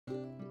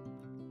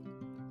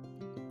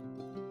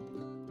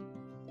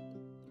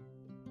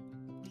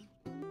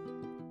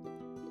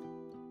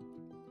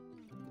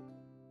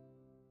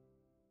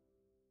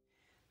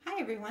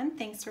everyone,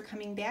 thanks for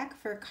coming back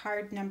for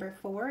card number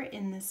 4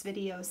 in this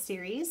video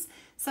series.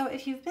 So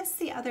if you've missed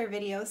the other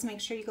videos, make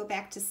sure you go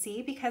back to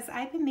see because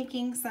I've been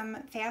making some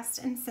fast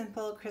and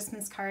simple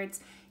Christmas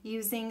cards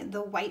using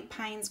the White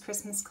Pines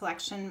Christmas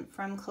collection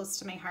from Close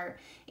to My Heart.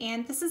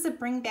 And this is a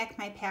Bring Back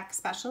My Pack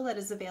special that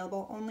is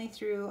available only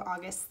through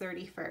August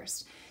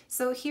 31st.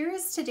 So here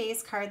is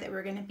today's card that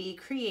we're going to be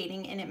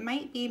creating, and it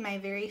might be my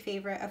very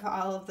favorite of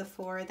all of the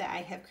 4 that I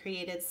have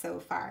created so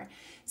far.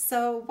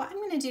 So what I'm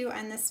going to do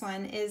on this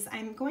one is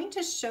I'm going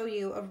to show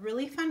you a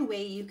really fun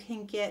way you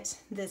can get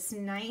this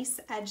nice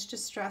edge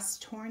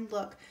distressed torn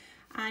look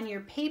on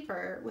your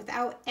paper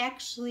without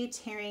actually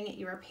tearing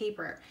your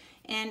paper.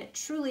 And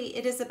truly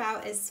it is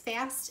about as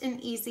fast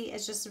and easy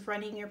as just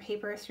running your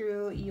paper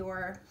through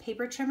your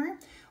paper trimmer,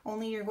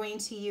 only you're going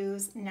to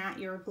use not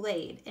your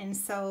blade. And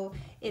so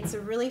it's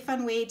a really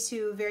fun way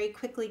to very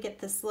quickly get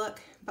this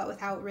look, but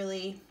without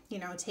really,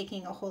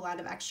 taking a whole lot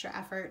of extra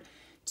effort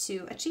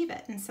to achieve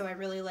it. And so I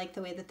really like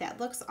the way that that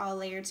looks all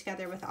layered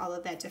together with all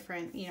of that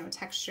different,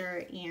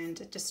 texture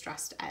and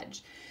distressed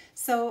edge.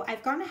 So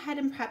I've gone ahead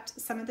and prepped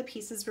some of the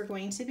pieces we're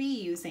going to be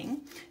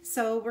using.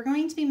 So we're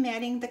going to be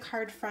matting the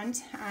card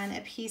front on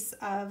a piece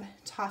of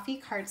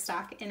Toffee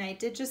cardstock, and I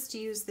did just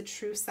use the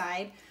true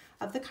side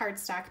of the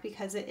cardstock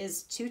because it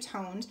is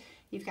two-toned.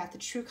 You've got the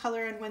true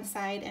color on one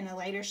side and a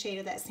lighter shade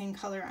of that same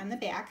color on the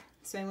back.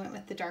 So I went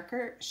with the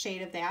darker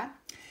shade of that.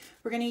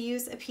 We're going to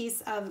use a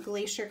piece of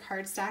Glacier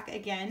cardstock.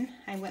 Again,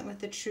 I went with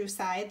the true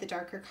side, the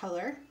darker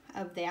color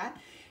of that.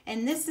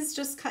 And this is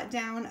just cut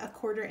down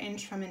 1/4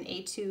 inch from an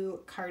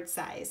A2 card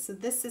size. So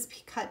this is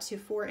cut to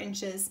 4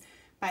 inches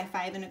by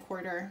 5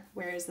 1/4,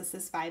 whereas this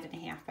is 5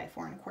 1/2 by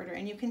 4 1/4.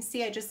 And you can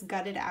see I just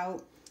gutted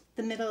out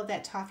the middle of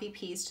that Toffee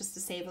piece just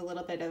to save a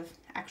little bit of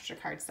extra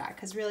cardstock,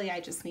 because really I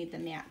just need the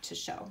mat to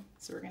show.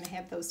 So we're going to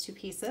have those 2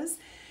 pieces.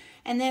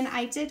 And then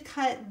I did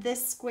cut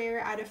this square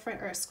out of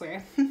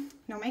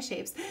know my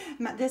shapes,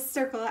 this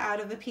circle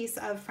out of a piece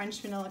of French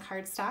vanilla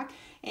cardstock,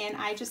 and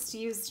I just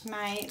used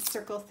my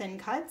circle thin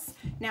cuts.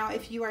 Now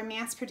if you are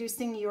mass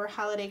producing your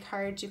holiday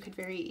cards, you could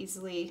very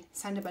easily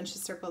send a bunch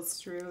of circles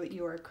through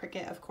your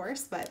Cricut, of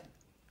course, but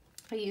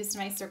I used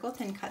my circle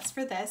thin cuts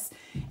for this,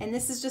 and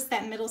this is just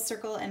that middle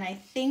circle, and I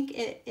think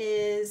it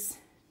is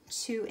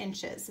 2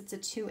 inches. It's a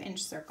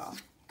 2-inch circle,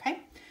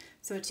 okay?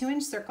 So a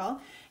 2-inch circle,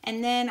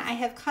 and then I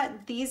have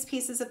cut these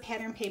pieces of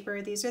pattern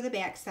paper. These are the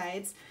back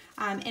sides,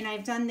 and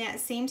I've done that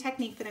same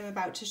technique that I'm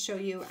about to show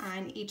you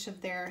on each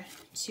of their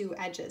 2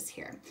 edges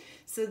here.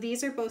 So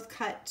these are both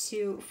cut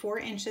to 4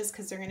 inches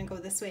because they're going to go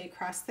this way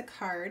across the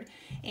card,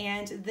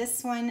 and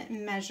this one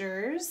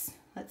measures,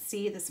 let's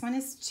see, this one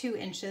is 2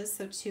 inches,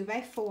 so 2 by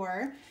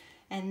 4,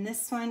 and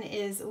this one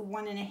is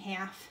 1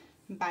 1/2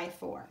 by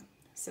 4.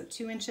 So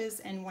 2 inches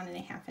and 1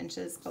 1/2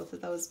 inches, both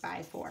of those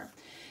by 4.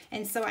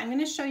 And so I'm going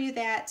to show you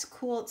that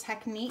cool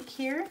technique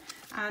here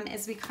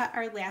as we cut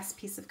our last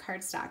piece of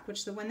cardstock,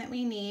 which the one that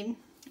we need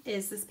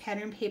is this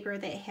pattern paper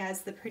that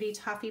has the pretty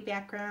toffee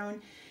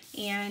background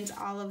and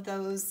all of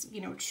those,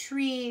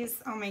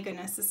 trees. Oh my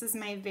goodness, this is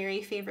my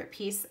very favorite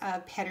piece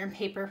of pattern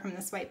paper from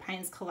this White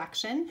Pines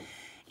collection.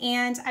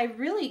 And I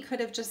really could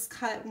have just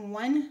cut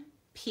one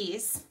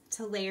piece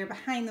to layer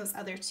behind those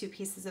other 2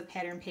 pieces of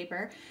pattern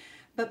paper.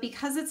 But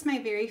because it's my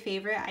very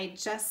favorite,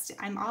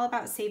 I'm all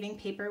about saving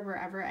paper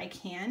wherever I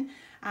can.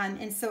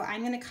 And so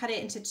I'm going to cut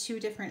it into 2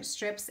 different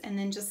strips and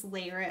then just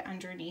layer it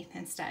underneath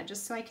instead,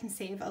 just so I can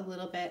save a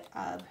little bit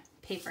of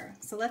paper.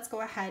 So let's go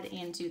ahead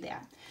and do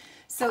that.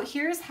 So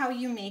here's how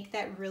you make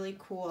that really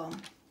cool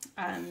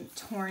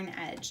torn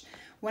edge.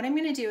 What I'm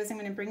going to do is I'm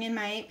going to bring in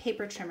my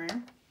paper trimmer.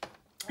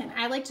 And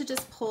I like to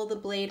just pull the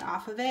blade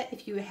off of it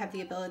if you have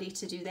the ability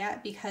to do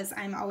that, because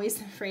I'm always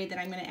afraid that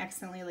I'm going to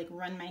accidentally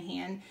run my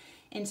hand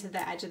into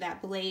the edge of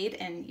that blade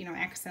and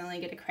accidentally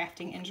get a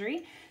crafting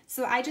injury.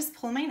 So I just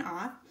pull mine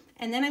off,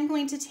 and then I'm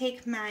going to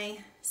take my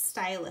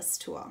Stylus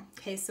tool.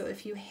 Okay, so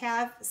if you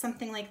have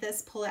something like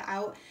this, pull it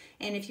out,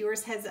 and if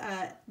yours has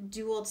a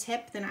dual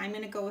tip, then I'm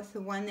going to go with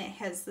the one that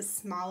has the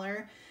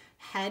smaller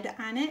head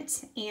on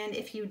it. And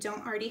if you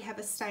don't already have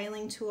a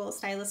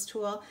Stylus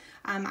tool,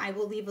 I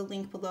will leave a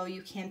link below.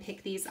 You can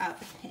pick these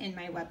up in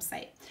my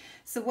website.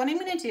 So what I'm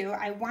going to do,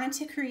 I want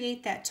to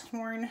create that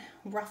torn,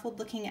 ruffled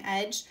looking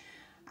edge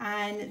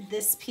on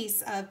this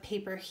piece of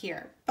paper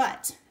here,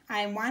 but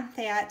I want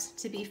that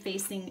to be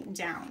facing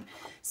down.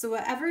 So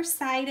whatever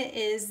side it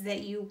is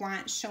that you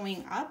want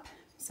showing up,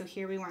 so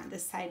here we want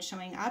this side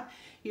showing up,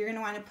 you're going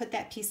to want to put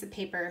that piece of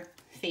paper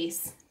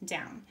face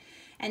down.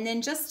 And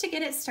then just to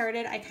get it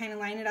started, I kind of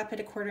line it up at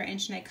 1/4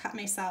 inch, and I cut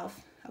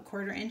myself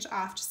 1/4 inch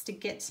off just to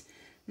get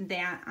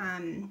that,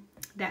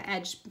 that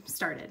edge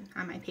started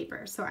on my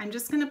paper. So I'm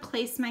just going to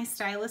place my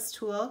Stylus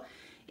tool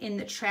in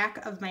the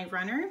track of my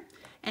runner,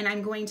 and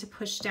I'm going to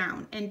push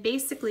down. And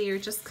basically you're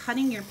just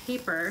cutting your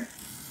paper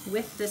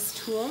with this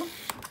tool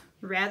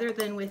rather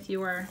than with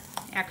your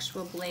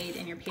actual blade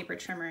and your paper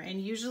trimmer.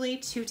 And usually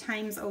 2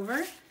 times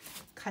over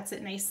cuts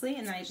it nicely,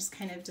 and then I just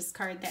kind of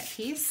discard that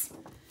piece.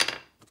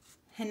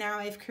 And now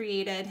I've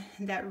created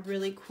that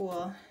really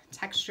cool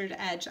textured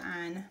edge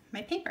on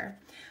my paper.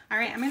 All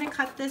right, I'm gonna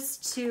cut this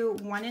to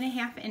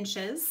 1.5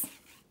 inches.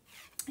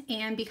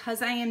 And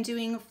because I am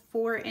doing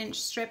 4-inch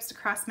strips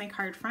across my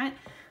card front,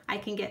 I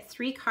can get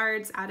 3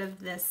 cards out of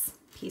this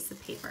piece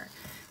of paper.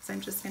 So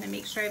I'm just gonna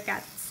make sure I've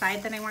got the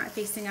side that I want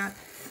facing up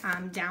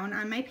down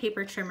on my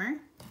paper trimmer.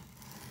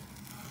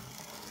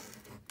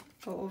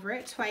 Go over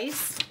it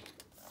twice.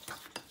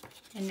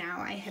 And now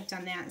I have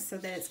done that so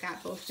that it's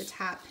got both the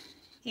top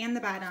and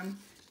the bottom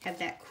have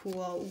that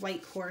cool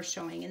white core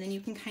showing. And then you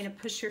can kind of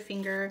push your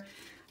finger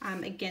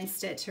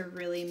against it to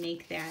really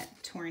make that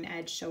torn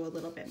edge show a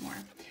little bit more.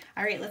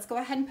 All right, let's go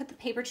ahead and put the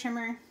paper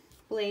trimmer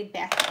blade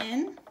back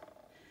in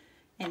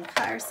and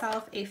cut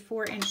ourselves a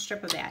 4-inch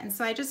strip of that. And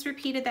so I just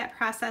repeated that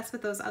process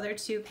with those other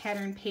 2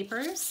 pattern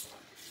papers.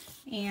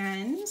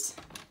 And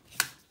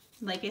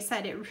like I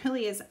said, it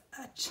really is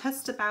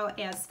just about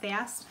as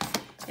fast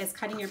as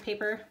cutting your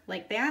paper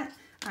like that,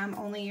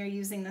 only you're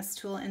using this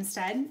tool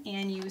instead,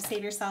 and you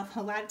save yourself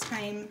a lot of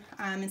time.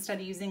 Instead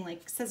of using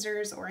like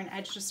scissors or an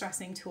edge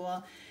distressing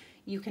tool,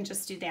 you can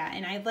just do that.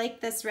 And I like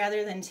this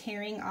rather than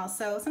tearing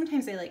also.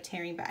 Sometimes I like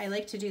tearing, but I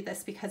like to do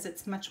this because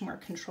it's much more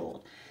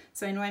controlled.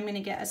 So I know I'm gonna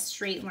get a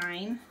straight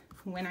line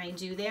when I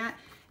do that,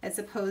 as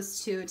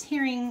opposed to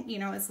tearing, you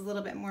know, it's a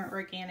little bit more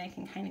organic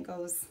and kind of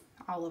goes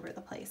all over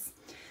the place.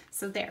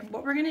 So there,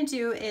 what we're gonna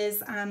do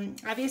is,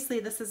 obviously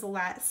this is a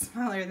lot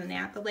smaller than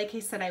that, but like I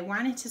said, I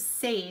wanted to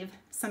save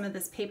some of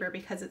this paper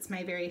because it's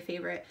my very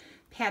favorite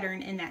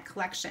pattern in that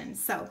collection.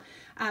 So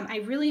I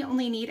really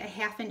only need a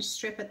 1/2-inch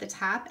strip at the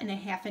top and a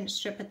 1/2-inch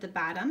strip at the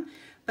bottom,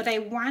 but I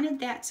wanted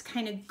that to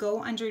kind of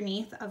go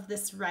underneath of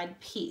this red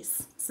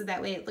piece. So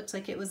that way it looked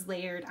like it was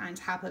layered on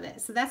top of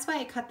it. So that's why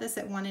I cut this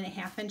at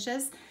 1.5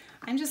 inches.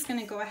 I'm just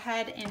gonna go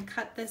ahead and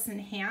cut this in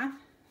half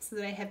so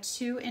that I have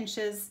 2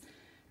 inches,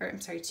 or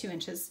I'm sorry, 2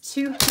 inches,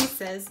 2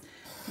 pieces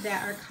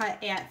that are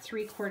cut at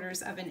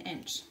 3/4 of an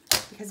inch,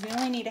 because we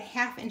only need a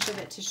 1/2 inch of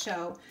it to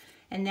show,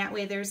 and that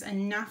way there's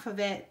enough of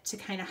it to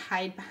kind of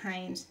hide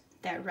behind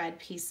that red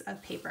piece of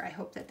paper. I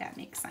hope that that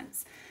makes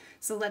sense.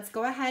 So let's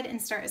go ahead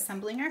and start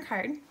assembling our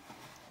card.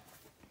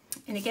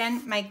 And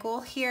again, my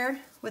goal here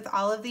with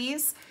all of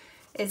these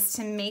is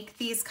to make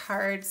these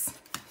cards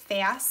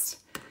fast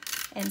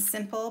and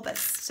simple, but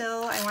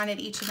still I wanted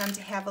each of them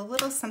to have a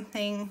little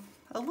something,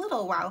 a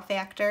little wow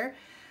factor.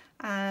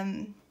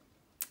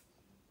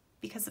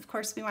 Because of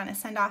course we want to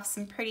send off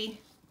some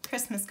pretty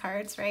Christmas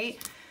cards, right,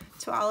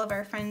 to all of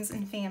our friends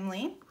and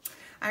family.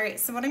 All right,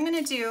 so what I'm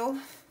going to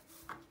do,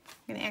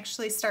 I'm going to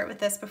actually start with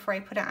this before I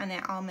put it on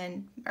that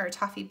almond or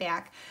toffee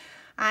back.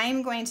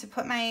 I'm going to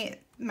put my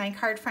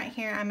card front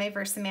here on my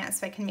VersaMat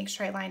so I can make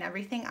sure I line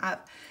everything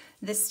up.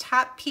 This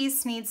top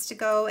piece needs to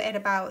go at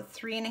about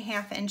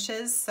 3.5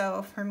 inches,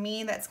 so for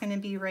me that's going to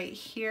be right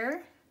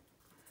here.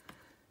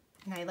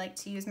 And I like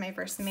to use my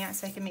VersaMat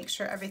so I can make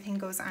sure everything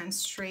goes on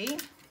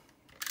straight.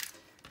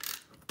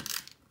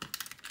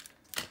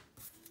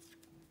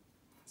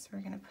 So we're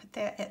going to put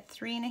that at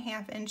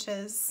 3.5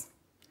 inches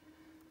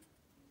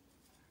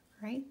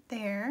right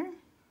there.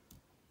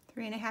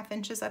 3.5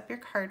 inches up your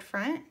card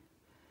front.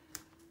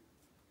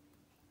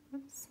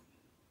 Oops.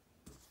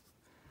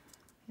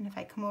 And if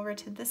I come over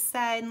to this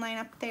side and line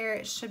up there,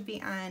 it should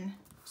be on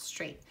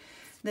straight.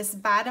 This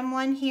bottom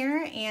one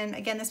here, and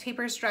again, this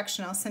paper is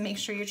directional, so make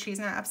sure your tree's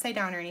not upside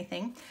down or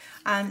anything.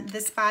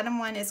 This bottom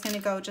one is going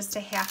to go just a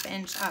 1/2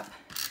 inch up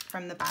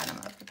from the bottom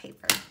of the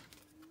paper.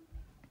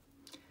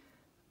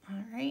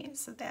 All right,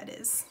 so that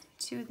is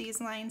 2 of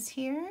these lines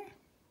here.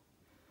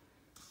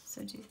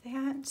 So do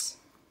that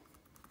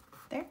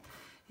there.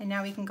 And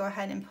now we can go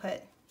ahead and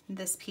put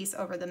this piece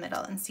over the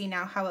middle and see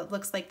now how it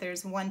looks like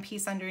there's one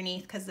piece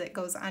underneath because it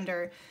goes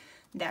under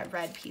that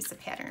red piece of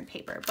pattern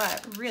paper.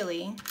 But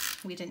really,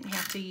 we didn't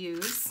have to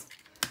use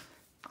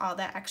all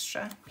that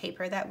extra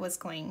paper that was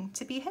going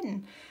to be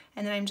hidden.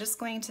 And then I'm just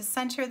going to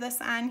center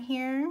this on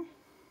here.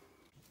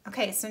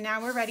 Okay, so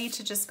now we're ready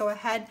to just go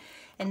ahead,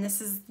 and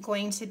this is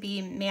going to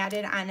be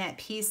matted on that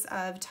piece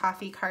of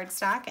Toffee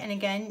cardstock. And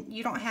again,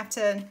 you don't have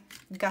to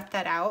gut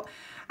that out.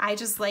 I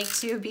just like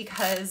to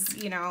because,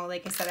 you know,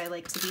 like I said, I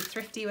like to be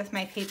thrifty with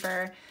my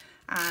paper.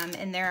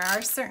 And there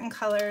are certain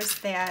colors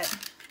that,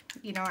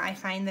 you know, I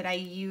find that I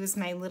use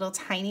my little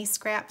tiny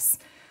scraps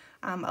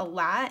a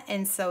lot.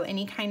 And so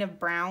any kind of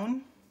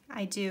brown,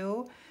 I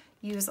do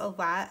use a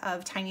lot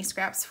of tiny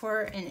scraps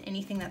for, and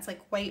anything that's like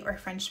white or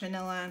French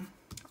vanilla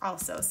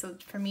also. So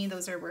for me,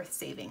 those are worth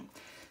saving.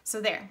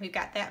 So there, we've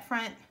got that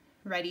front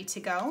ready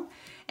to go.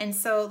 And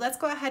so let's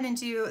go ahead and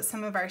do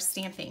some of our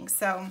stamping.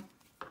 So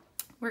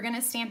we're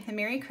gonna stamp the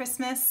Merry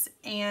Christmas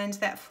and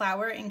that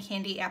flower in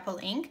Candy Apple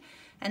ink,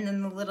 and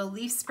then the little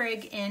leaf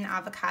sprig in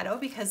Avocado,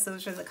 because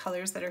those are the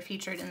colors that are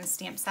featured in the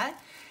stamp set.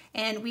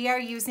 And we are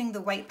using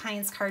the White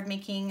Pines Card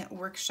Making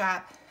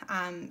Workshop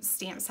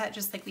stamp set,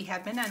 just like we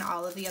have been on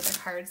all of the other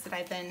cards that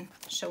I've been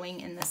showing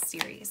in this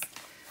series.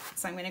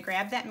 So I'm gonna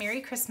grab that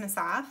Merry Christmas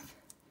off,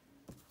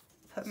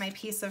 put my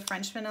piece of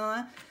French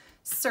vanilla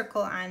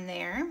circle on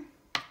there.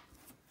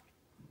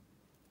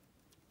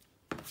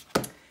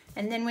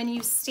 And then when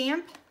you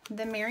stamp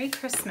the Merry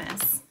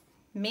Christmas,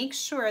 make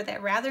sure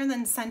that rather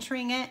than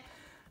centering it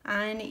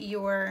on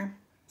your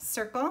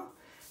circle,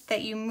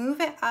 that you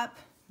move it up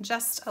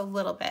just a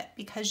little bit,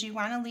 because you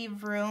want to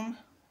leave room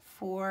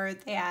for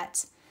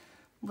that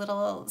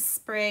little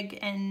sprig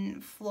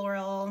and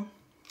floral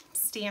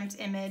stamped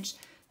image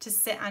to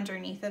sit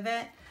underneath of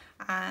it.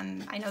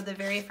 I know the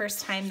very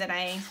first time that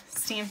I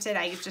stamped it,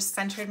 I just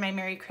centered my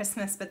Merry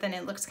Christmas, but then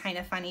it looked kind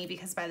of funny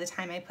because by the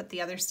time I put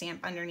the other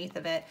stamp underneath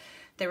of it,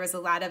 there was a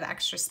lot of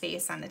extra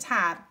space on the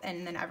top,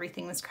 and then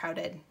everything was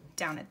crowded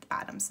down at the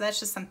bottom. So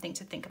that's just something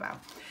to think about.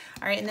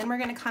 All right, and then we're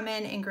gonna come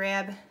in and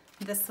grab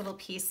this little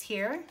piece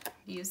here.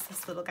 Use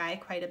this little guy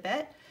quite a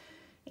bit.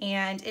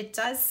 And it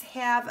does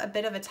have a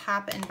bit of a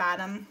top and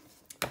bottom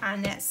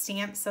on that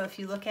stamp. So if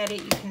you look at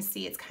it, you can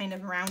see it's kind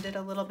of rounded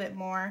a little bit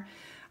more.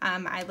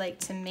 I like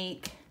to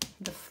make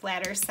the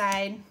flatter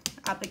side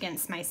up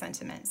against my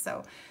sentiment.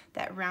 So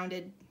that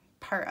rounded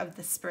part of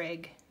the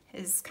sprig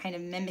is kind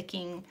of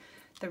mimicking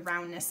the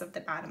roundness of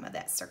the bottom of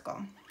that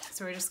circle.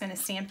 So we're just gonna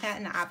stamp that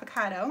in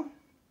Avocado.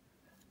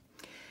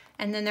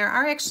 And then there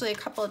are actually a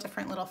couple of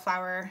different little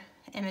flower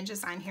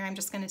images on here. I'm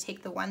just gonna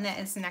take the one that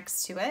is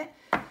next to it,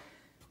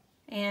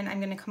 and I'm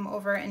gonna come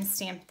over and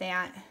stamp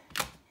that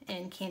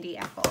in Candy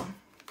Apple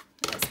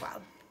as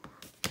well.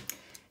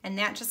 And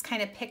that just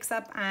kind of picks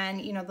up on,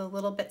 you know, the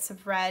little bits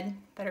of red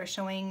that are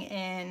showing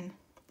in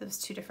those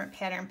two different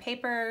pattern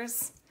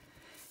papers,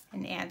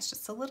 and adds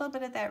just a little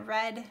bit of that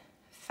red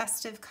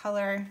festive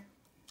color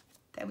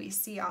that we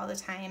see all the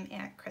time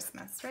at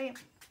Christmas, right?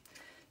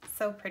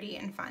 So pretty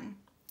and fun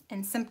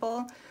and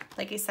simple.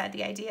 Like I said,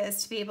 the idea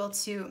is to be able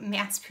to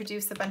mass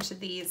produce a bunch of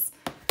these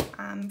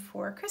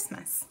for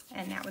Christmas,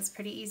 and that was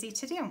pretty easy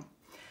to do.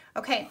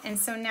 Okay, and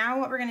so now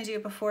what we're gonna do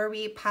before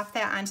we pop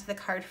that onto the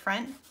card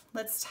front,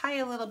 let's tie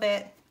a little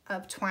bit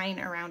of twine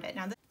around it.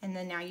 And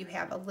then now you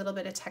have a little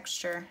bit of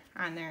texture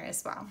on there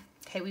as well.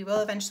 Okay, we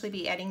will eventually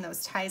be adding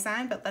those ties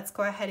on, but let's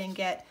go ahead and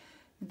get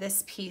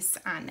this piece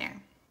on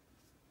there.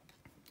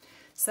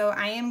 So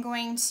I am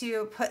going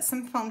to put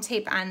some foam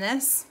tape on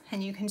this,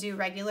 and you can do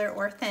regular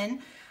or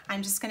thin.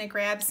 I'm just gonna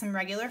grab some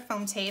regular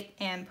foam tape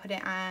and put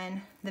it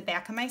on the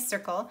back of my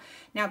circle.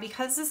 Now,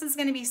 because this is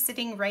gonna be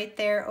sitting right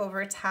there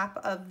over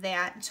top of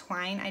that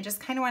twine, I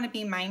just kinda wanna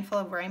be mindful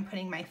of where I'm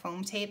putting my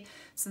foam tape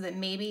so that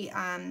maybe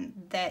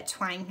that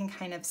twine can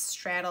kind of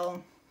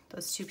straddle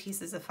those two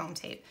pieces of foam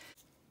tape.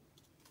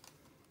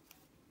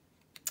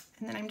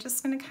 And then I'm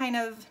just gonna kind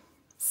of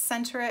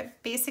center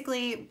it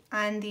basically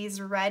on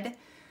these red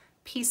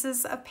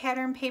pieces of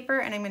pattern paper,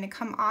 and I'm gonna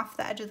come off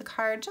the edge of the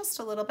card just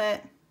a little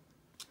bit.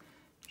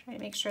 Try to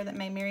make sure that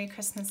my Merry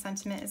Christmas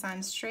sentiment is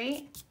on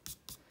straight.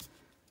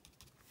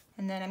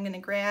 And then I'm gonna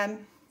grab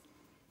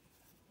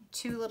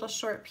two little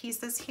short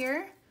pieces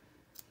here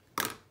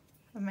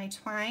of my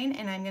twine,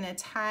 and I'm gonna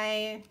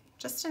tie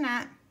just a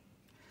knot.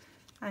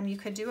 You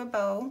could do a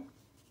bow.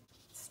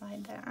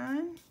 Slide that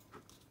on.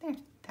 There,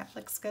 that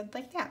looks good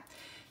like that.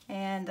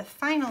 And the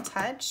final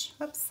touch,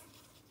 whoops.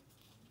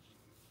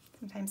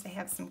 Sometimes I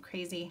have some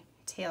crazy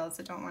tails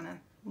that don't wanna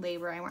lay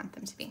where I want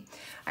them to be.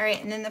 All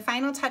right, and then the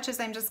final touch is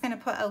I'm just gonna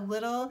put a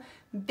little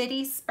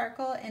bitty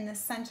sparkle in the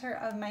center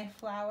of my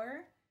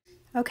flower.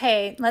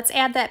 Okay, let's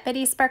add that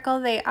bitty sparkle.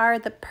 They are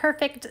the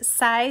perfect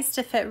size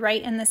to fit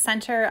right in the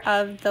center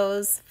of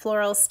those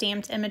floral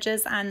stamped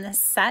images on this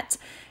set.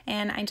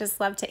 And I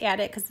just love to add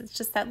it because it's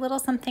just that little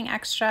something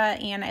extra,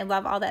 and I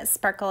love all that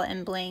sparkle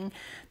and bling.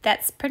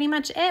 That's pretty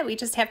much it. We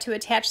just have to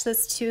attach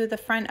this to the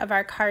front of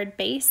our card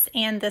base,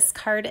 and this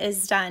card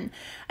is done.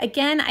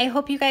 Again, I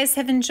hope you guys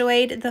have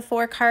enjoyed the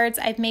 4 cards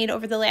I've made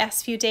over the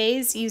last few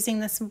days using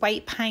this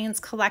White Pines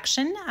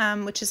collection,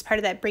 which is part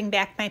of that Bring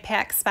Back My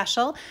Pack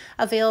special,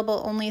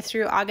 available only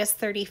through August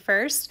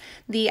 31st.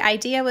 The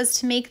idea was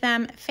to make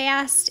them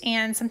fast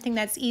and something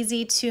that's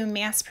easy to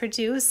mass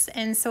produce,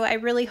 and so I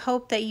really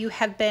hope that you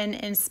have been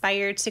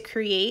inspired to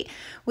create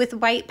with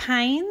White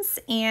Pines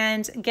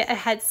and get a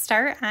head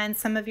start on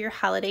some of your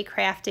holiday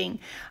crafting.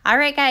 All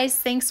right, guys,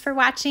 thanks for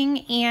watching,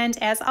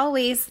 and as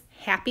always,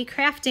 happy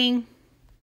crafting.